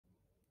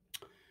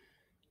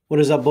What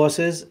is up,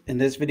 bosses? In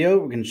this video,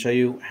 we're going to show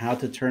you how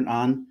to turn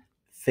on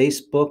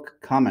Facebook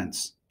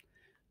comments.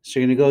 So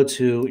you're going to go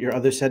to your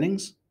other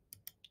settings,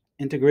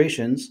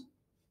 integrations,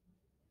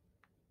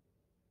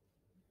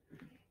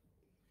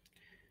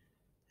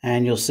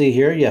 and you'll see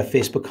here you have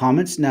Facebook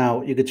comments.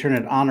 Now you could turn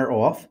it on or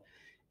off.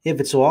 If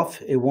it's off,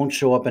 it won't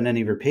show up on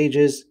any of your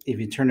pages. If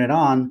you turn it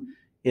on,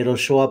 it'll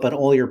show up on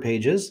all your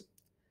pages,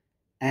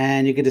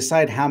 and you can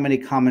decide how many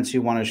comments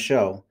you want to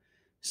show.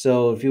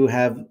 So if you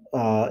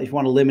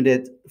want to limit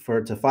it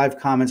to 5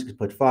 comments, you could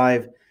put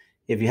 5.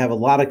 If you have a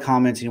lot of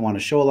comments and you want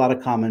to show a lot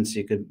of comments,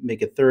 you could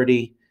make it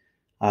 30,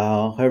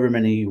 however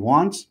many you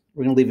want.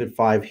 We're going to leave it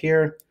 5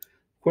 here.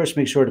 Of course,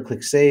 make sure to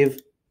click save.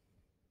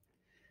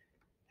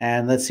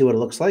 And let's see what it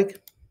looks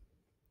like.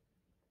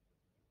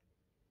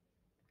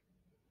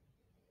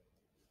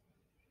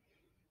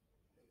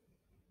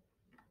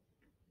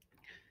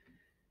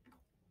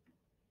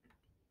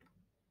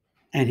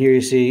 And here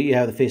you see you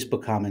have the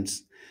Facebook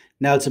comments.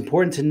 Now, it's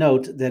important to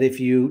note that if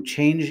you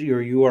change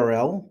your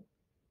URL,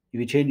 if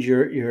you change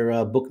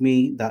your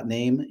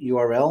bookme.name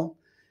URL,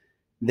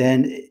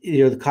 then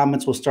the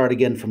comments will start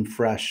again from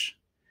fresh.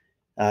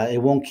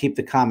 It won't keep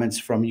the comments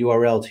from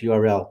URL to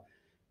URL.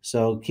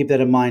 So keep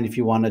that in mind if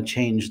you want to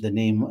change the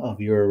name of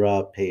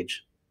your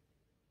page.